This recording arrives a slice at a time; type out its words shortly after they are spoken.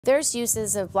There's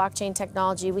uses of blockchain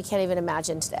technology we can't even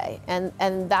imagine today.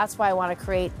 And that's why I want to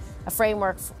create a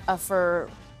framework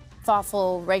for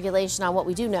thoughtful regulation on what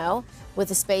we do know, with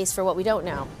a space for what we don't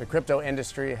know. The crypto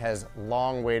industry has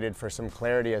long waited for some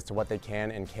clarity as to what they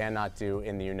can and cannot do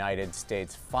in the United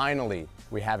States. Finally,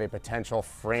 we have a potential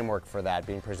framework for that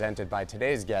being presented by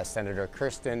today's guest, Senator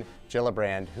Kirsten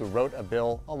Gillibrand, who wrote a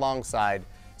bill alongside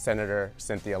Senator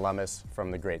Cynthia Lummis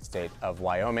from the great state of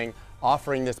Wyoming,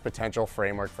 offering this potential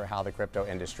framework for how the crypto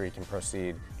industry can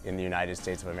proceed in the United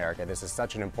States of America. This is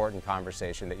such an important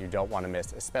conversation that you don't want to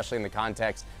miss, especially in the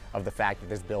context of the fact that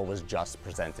this bill was just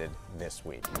presented this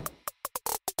week.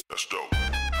 That's dope.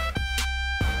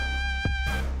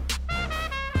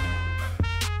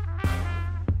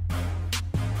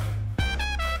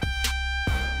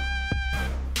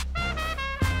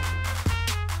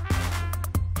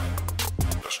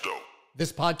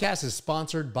 This podcast is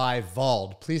sponsored by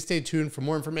Vauld. Please stay tuned for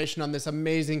more information on this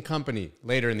amazing company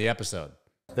later in the episode.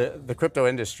 The crypto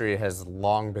industry has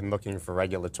long been looking for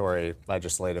regulatory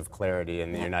legislative clarity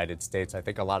in the United States. I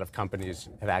think a lot of companies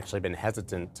have actually been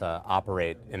hesitant to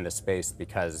operate in the space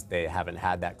because they haven't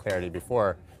had that clarity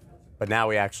before. But now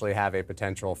we actually have a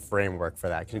potential framework for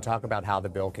that. Can you talk about how the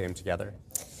bill came together?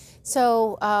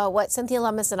 So what Cynthia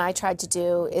Lummis and I tried to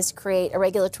do is create a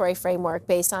regulatory framework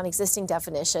based on existing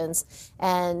definitions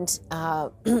and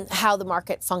how the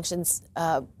market functions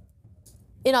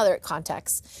in other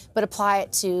contexts, but apply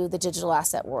it to the digital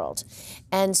asset world.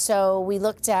 And so we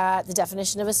looked at the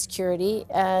definition of a security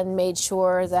and made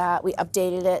sure that we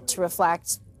updated it to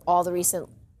reflect all the recent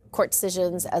court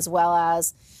decisions as well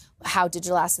as how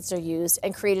digital assets are used,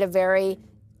 and created a very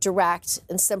direct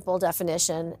and simple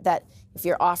definition that if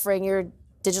you're offering your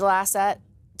digital asset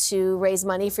to raise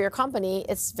money for your company,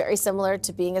 it's very similar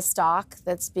to being a stock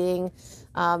that's being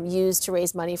used to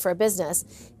raise money for a business.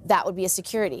 That would be a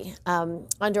security.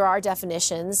 Under our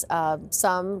definitions,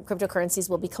 some cryptocurrencies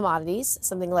will be commodities.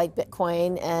 Something like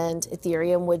Bitcoin and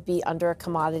Ethereum would be under a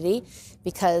commodity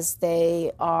because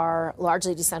they are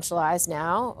largely decentralized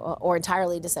now, or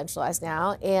entirely decentralized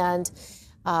now, and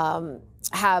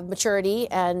have maturity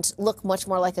and look much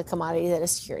more like a commodity than a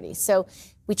security. So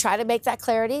we try to make that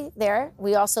clarity there.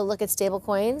 We also look at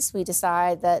stablecoins. We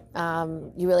decide that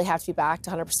you really have to be backed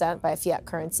 100% by a fiat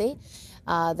currency,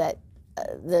 that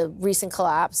the recent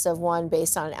collapse of one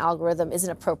based on an algorithm isn't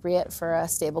appropriate for a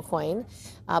stablecoin,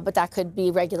 but that could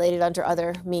be regulated under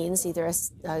other means, either a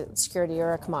security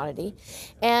or a commodity.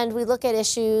 And we look at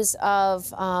issues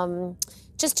of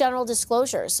just general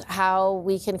disclosures, how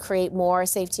we can create more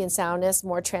safety and soundness,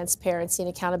 more transparency and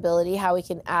accountability, how we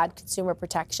can add consumer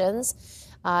protections,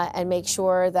 and make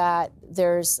sure that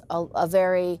there's a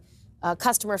very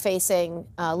customer-facing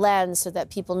lens so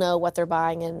that people know what they're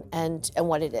buying and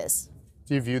what it is.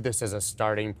 Do you view this as a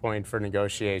starting point for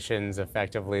negotiations,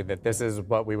 effectively, that this is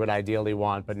what we would ideally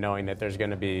want, but knowing that there's going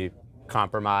to be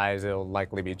compromise, it'll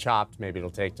likely be chopped, maybe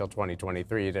it'll take till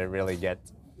 2023 to really get...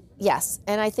 Yes,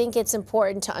 and I think it's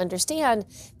important to understand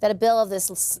that a bill of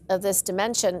this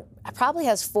dimension probably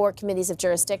has 4 committees of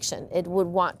jurisdiction. It would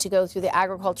want to go through the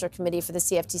Agriculture Committee for the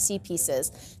CFTC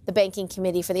pieces, the Banking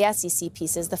Committee for the SEC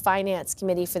pieces, the Finance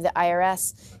Committee for the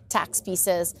IRS tax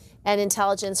pieces, and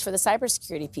Intelligence for the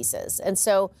cybersecurity pieces. And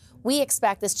so we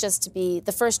expect this just to be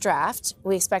the first draft.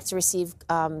 We expect to receive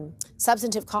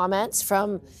substantive comments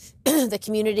from the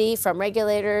community, from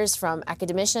regulators, from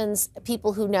academicians,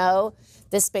 people who know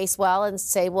this space well and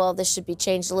say, well, this should be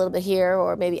changed a little bit here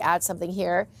or maybe add something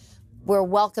here. We're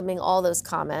welcoming all those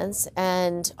comments,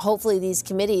 and hopefully these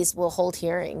committees will hold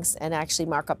hearings and actually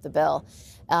mark up the bill.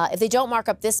 If they don't mark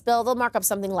up this bill, they'll mark up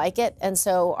something like it. And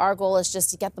so our goal is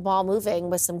just to get the ball moving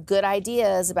with some good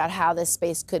ideas about how this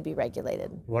space could be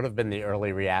regulated. What have been the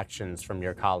early reactions from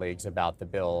your colleagues about the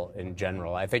bill in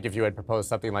general? I think if you had proposed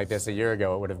something like this a year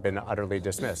ago, it would have been utterly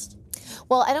dismissed.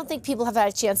 Well, I don't think people have had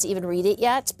a chance to even read it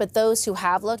yet, but those who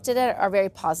have looked at it are very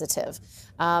positive.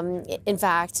 In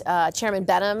fact, Chairman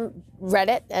Benham read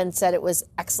it and said it was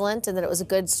excellent and that it was a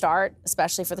good start,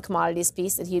 especially for the commodities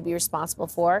piece that he'd be responsible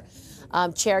for.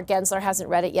 Chair Gensler hasn't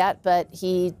read it yet, but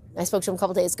I spoke to him a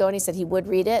couple days ago and he said he would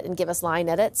read it and give us line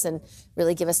edits and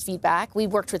really give us feedback. We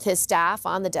worked with his staff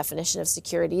on the definition of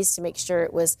securities to make sure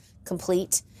it was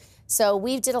complete. So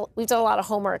we've done a lot of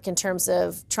homework in terms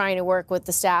of trying to work with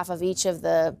the staff of each of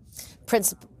the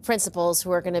principals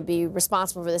who are going to be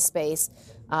responsible for this space.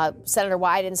 Senator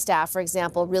Wyden's staff, for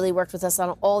example, really worked with us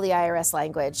on all the IRS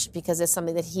language because it's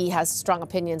something that he has strong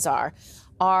opinions on.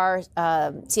 Our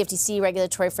CFTC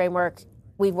regulatory framework,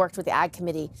 we've worked with the Ag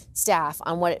Committee staff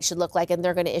on what it should look like, and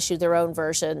they're going to issue their own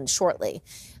version shortly.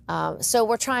 So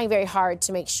we're trying very hard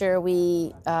to make sure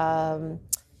we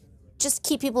just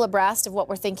keep people abreast of what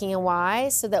we're thinking and why,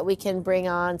 so that we can bring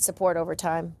on support over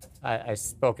time. I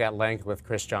spoke at length with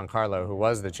Chris Giancarlo, who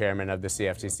was the chairman of the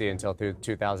CFTC until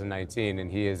 2019,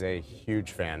 and he is a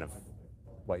huge fan of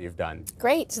what you've done.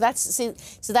 Great. So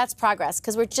that's progress,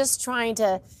 because we're just trying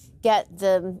to get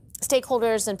the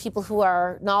stakeholders and people who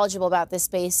are knowledgeable about this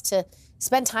space to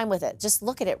spend time with it. Just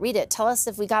look at it, read it, tell us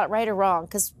if we got it right or wrong,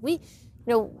 because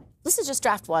this is just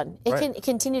draft one. It can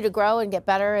continue to grow and get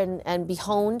better and be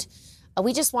honed.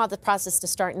 We just want the process to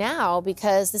start now,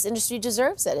 because this industry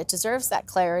deserves it. It deserves that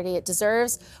clarity. It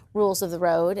deserves rules of the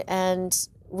road. And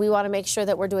we want to make sure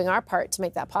that we're doing our part to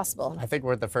make that possible. I think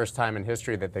we're at the first time in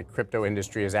history that the crypto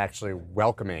industry is actually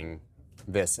welcoming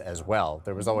this as well.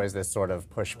 There was always this sort of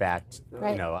pushback,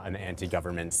 an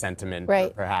anti-government sentiment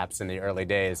perhaps in the early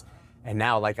days. And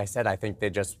now, like I said, I think they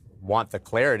just want the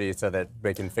clarity so that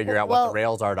they can figure out what the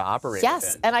rails are to operate Yes,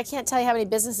 within. and I can't tell you how many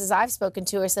businesses I've spoken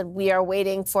to who said, we are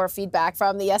waiting for feedback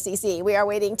from the SEC. We are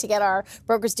waiting to get our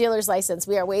brokers dealers license.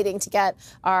 We are waiting to get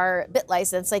our BIT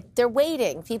license. Like, they're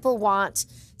waiting. People want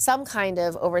some kind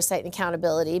of oversight and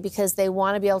accountability, because they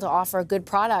want to be able to offer a good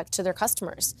product to their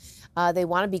customers. They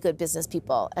want to be good business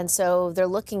people. And so they're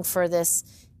looking for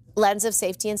this lens of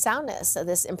safety and soundness, so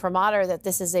this imprimatur that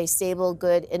this is a stable,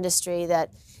 good industry that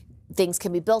things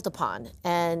can be built upon.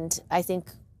 And I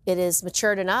think it is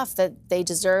matured enough that they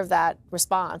deserve that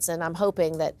response. And I'm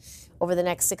hoping that over the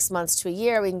next 6 months to a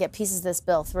year, we can get pieces of this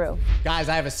bill through. Guys,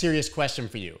 I have a serious question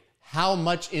for you. How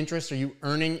much interest are you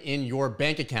earning in your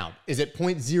bank account? Is it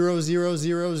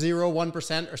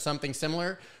 0.00001% or something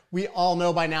similar? We all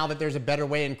know by now that there's a better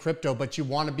way in crypto, but you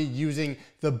want to be using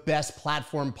the best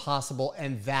platform possible,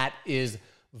 and that is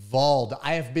Vauld.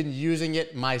 I have been using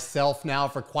it myself now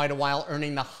for quite a while,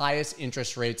 earning the highest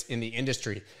interest rates in the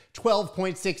industry.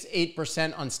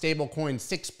 12.68% on stablecoins,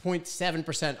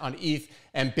 6.7% on ETH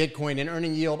and Bitcoin, and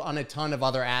earning yield on a ton of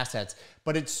other assets.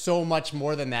 But it's so much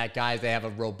more than that, guys. They have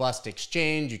a robust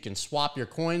exchange. You can swap your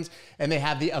coins, and they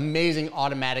have the amazing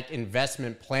automatic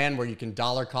investment plan where you can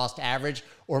dollar cost average,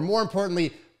 or more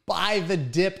importantly, buy the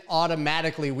dip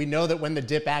automatically. We know that when the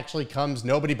dip actually comes,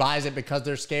 nobody buys it because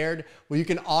they're scared. Well, you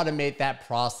can automate that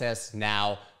process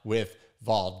now with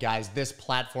Vauld. Guys, this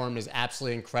platform is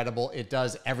absolutely incredible. It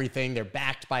does everything. They're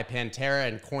backed by Pantera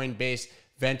and Coinbase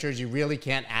Ventures. You really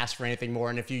can't ask for anything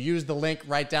more. And if you use the link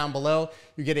right down below,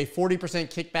 you get a 40%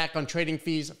 kickback on trading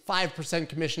fees, 5%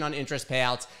 commission on interest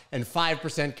payouts, and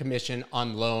 5% commission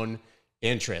on loan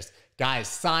interest. Guys,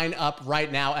 sign up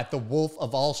right now at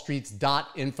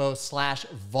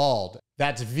thewolfofallstreets.info/Vauld.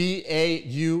 That's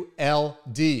VAULD.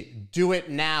 Do it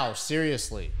now,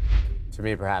 seriously. To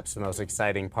me, perhaps the most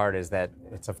exciting part is that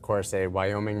it's, of course, a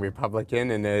Wyoming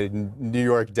Republican and a New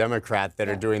York Democrat that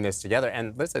are doing this together.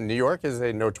 And listen, New York is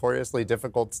a notoriously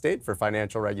difficult state for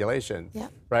financial regulation,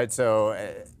 right? So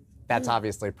that's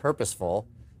obviously purposeful.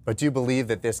 But do you believe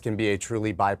that this can be a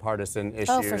truly bipartisan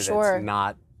issue? Oh, for sure. That's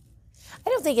not... I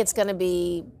don't think it's going to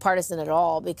be partisan at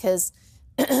all, because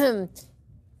things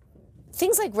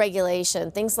like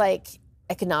regulation, things like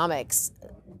economics,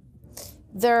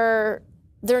 they're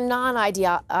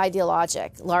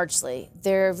non-ideologic, largely.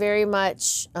 They're very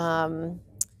much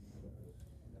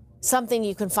something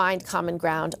you can find common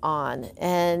ground on.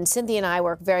 And Cynthia and I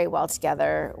work very well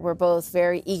together. We're both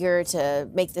very eager to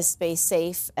make this space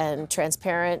safe and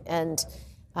transparent, and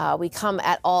we come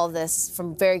at all of this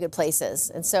from very good places.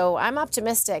 And so I'm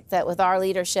optimistic that with our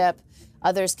leadership,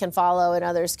 others can follow and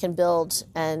others can build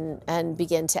and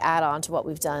begin to add on to what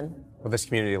we've done. Well, this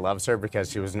community loves her because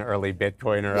she was an early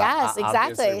Bitcoiner. Yes, exactly.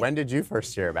 Obviously. When did you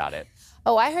first hear about it?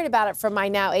 Oh, I heard about it from my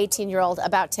now 18-year-old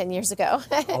about 10 years ago.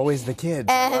 Always the kids.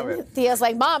 I love And it. Theo's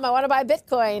like, Mom, I want to buy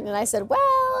Bitcoin. And I said,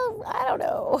 well, I don't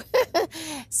know.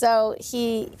 So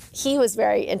he was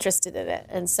very interested in it.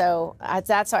 And so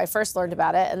that's how I first learned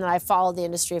about it. And then I followed the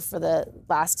industry for the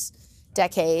last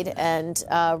decade and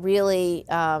really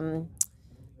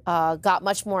got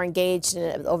much more engaged in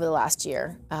it over the last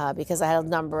year because I had a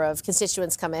number of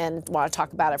constituents come in and want to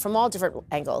talk about it from all different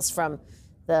angles, from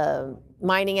the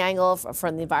mining angle,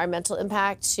 from the environmental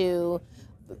impact, to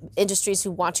industries who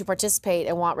want to participate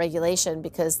and want regulation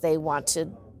because they want to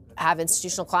have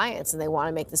institutional clients and they want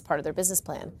to make this part of their business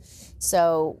plan.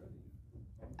 So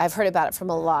I've heard about it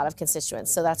from a lot of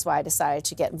constituents. So that's why I decided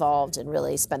to get involved and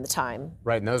really spend the time.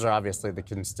 Right, and those are obviously the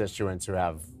constituents who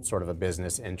have sort of a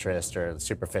business interest or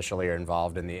superficially are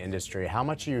involved in the industry. How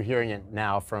much are you hearing it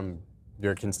now from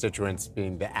your constituents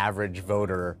being the average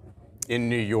voter in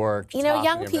New York? You know,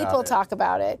 young people talk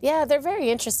about it. Yeah, they're very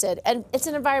interested. And it's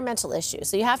an environmental issue.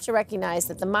 So you have to recognize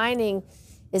that the mining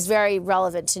is very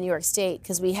relevant to New York State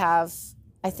because we have,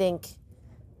 I think,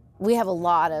 we have a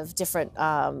lot of different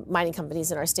mining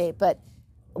companies in our state, but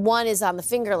one is on the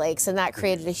Finger Lakes, and that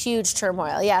created a huge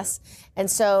turmoil, yes. And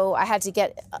so I had to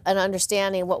get an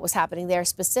understanding of what was happening there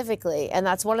specifically. And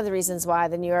that's one of the reasons why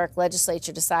the New York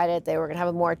legislature decided they were going to have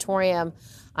a moratorium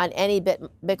on any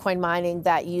Bitcoin mining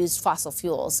that used fossil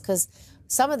fuels. Because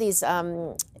some of these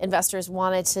investors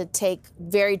wanted to take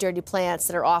very dirty plants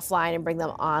that are offline and bring them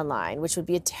online, which would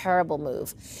be a terrible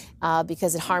move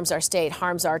because it harms our state,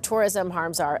 harms our tourism,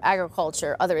 harms our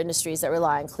agriculture, other industries that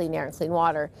rely on clean air and clean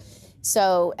water.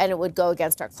 So, and it would go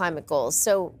against our climate goals.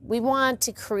 So we want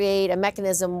to create a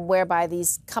mechanism whereby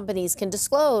these companies can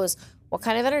disclose what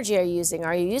kind of energy are you using?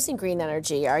 Are you using green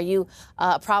energy? Are you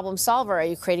a problem solver? Are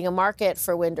you creating a market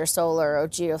for wind or solar or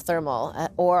geothermal?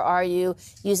 Or are you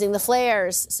using the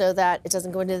flares so that it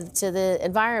doesn't go into the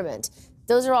environment?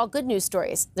 Those are all good news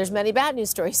stories. There's many bad news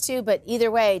stories too, but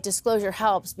either way, disclosure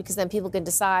helps because then people can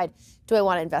decide, do I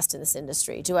want to invest in this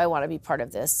industry? Do I want to be part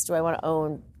of this? Do I want to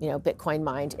own, Bitcoin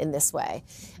mined in this way?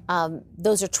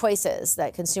 Those are choices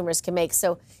that consumers can make.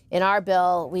 So in our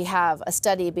bill, we have a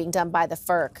study being done by the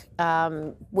FERC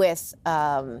with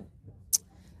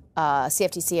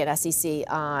CFTC and SEC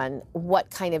on what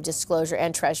kind of disclosure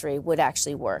and Treasury would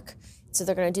actually work. So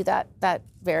they're going to do that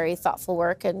very thoughtful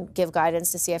work and give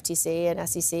guidance to CFTC and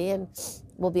SEC, and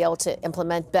we'll be able to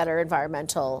implement better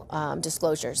environmental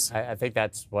disclosures. I think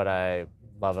that's what I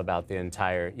love about the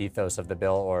entire ethos of the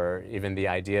bill, or even the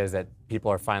ideas that people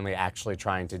are finally actually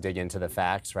trying to dig into the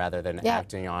facts rather than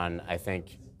acting on, I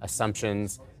think,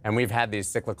 assumptions. And we've had these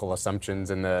cyclical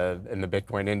assumptions in the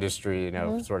Bitcoin industry,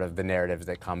 sort of the narratives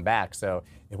that come back. So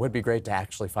it would be great to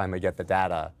actually finally get the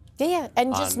data. Yeah,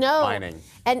 and just know, mining.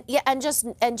 and just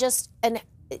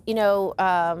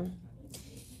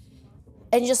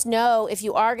know if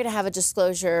you are going to have a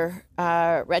disclosure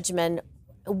regimen,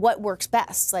 what works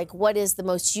best, like what is the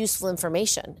most useful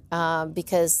information,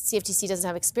 because CFTC doesn't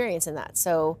have experience in that,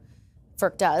 so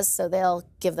FERC does, so they'll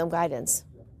give them guidance.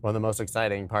 One of the most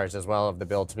exciting parts as well of the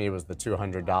bill to me was the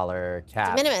 $200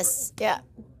 cap. De minimis, yeah.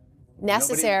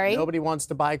 Necessary. Nobody wants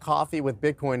to buy coffee with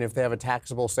Bitcoin if they have a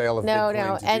taxable sale of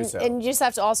Bitcoin to do so. And you just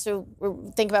have to also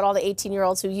think about all the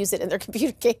 18-year-olds who use it in their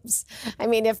computer games. I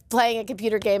mean, if playing a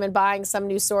computer game and buying some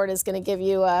new sword is going to give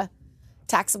you a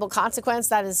taxable consequence,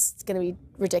 that is going to be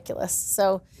ridiculous.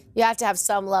 So you have to have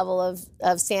some level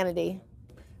of sanity.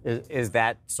 Is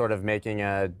that sort of making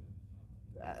a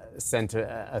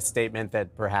statement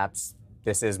that perhaps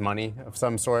this is money of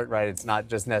some sort, right? It's not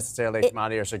just necessarily a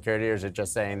commodity or security, or is it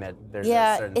just saying that there's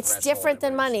a certain it's different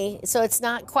than money, so it's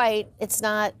not quite.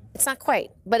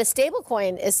 But a stable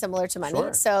coin is similar to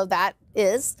money, so that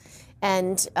is,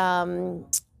 and so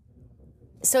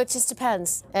it just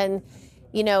depends. And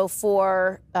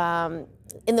for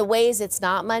in the ways it's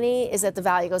not money is that the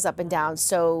value goes up and down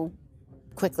so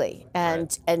quickly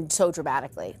and so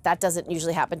dramatically. That doesn't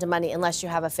usually happen to money unless you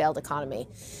have a failed economy,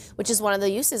 which is one of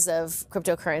the uses of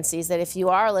cryptocurrencies, that if you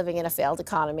are living in a failed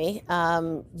economy,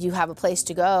 you have a place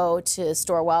to go to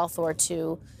store wealth or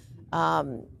to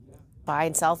buy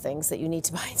and sell things that you need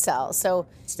to buy and sell. So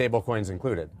stable coins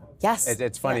included. Yes.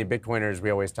 It's funny, Bitcoiners,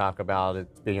 we always talk about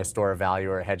it being a store of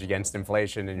value or a hedge against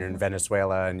inflation, and you're in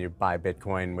Venezuela and you buy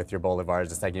Bitcoin with your bolivars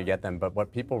the second you get them. But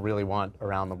what people really want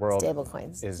around the world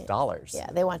is dollars.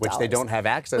 Yeah, they want dollars. Which they don't have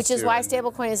access to. Which is why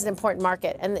stablecoin is an important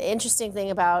market. And the interesting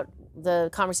thing about the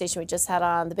conversation we just had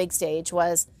on the big stage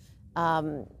was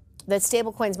that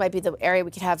stablecoins might be the area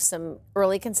we could have some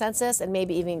early consensus and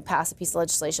maybe even pass a piece of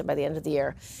legislation by the end of the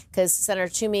year. Because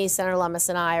Senator Toomey, Senator Lummis,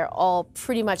 and I are all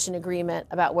pretty much in agreement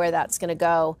about where that's going to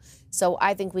go. So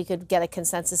I think we could get a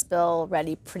consensus bill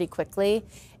ready pretty quickly.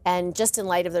 And just in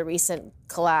light of the recent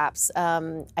collapse,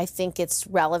 I think it's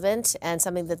relevant and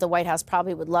something that the White House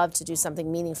probably would love to do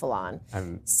something meaningful on.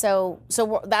 So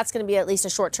that's going to be at least a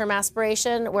short-term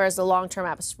aspiration, whereas the long-term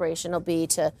aspiration will be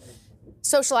to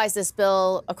socialize this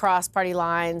bill across party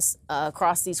lines,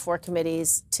 across these 4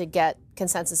 committees, to get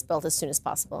consensus built as soon as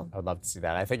possible. I would love to see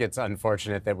that. I think it's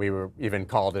unfortunate that we were even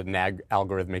called an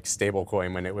algorithmic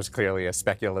stablecoin when it was clearly a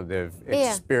speculative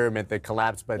experiment that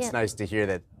collapsed, but it's nice to hear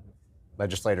that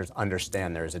legislators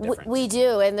understand there is a difference. We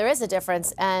do, and there is a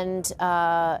difference, and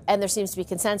there seems to be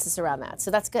consensus around that, so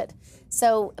that's good.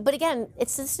 So, but again,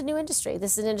 this is a new industry.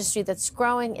 This is an industry that's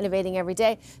growing, innovating every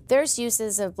day. There's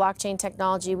uses of blockchain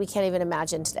technology we can't even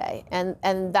imagine today,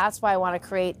 and that's why I want to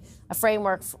create a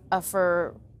framework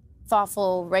for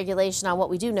thoughtful regulation on what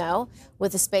we do know,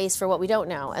 with a space for what we don't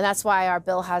know. And that's why our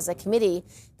bill has a committee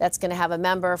that's going to have a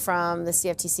member from the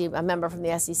CFTC, a member from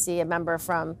the SEC, a member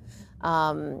from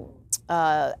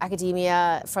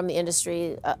academia, from the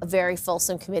industry, a very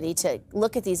fulsome committee to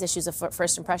look at these issues of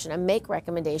first impression and make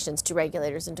recommendations to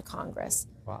regulators and to Congress.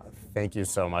 Well, thank you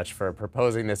so much for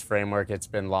proposing this framework. It's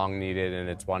been long needed, and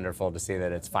it's wonderful to see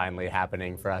that it's finally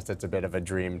happening for us. It's a bit of a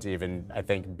dream to even, I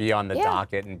think, be on the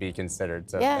docket and be considered.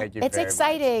 So thank you it's very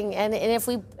exciting.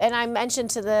 much. And I mentioned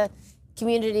to the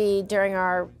community during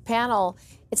our panel,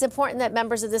 it's important that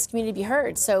members of this community be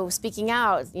heard. So speaking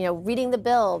out, reading the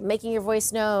bill, making your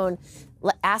voice known,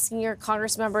 asking your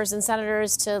Congress members and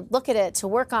senators to look at it, to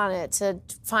work on it, to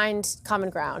find common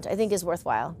ground, I think is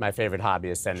worthwhile. My favorite hobby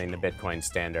is sending the Bitcoin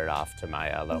standard off to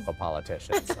my local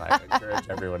politicians. So I encourage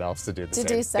everyone else to do the same.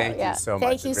 Do so, Thank you so much.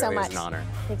 Thank you so much. It really is an honor.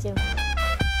 Thank you.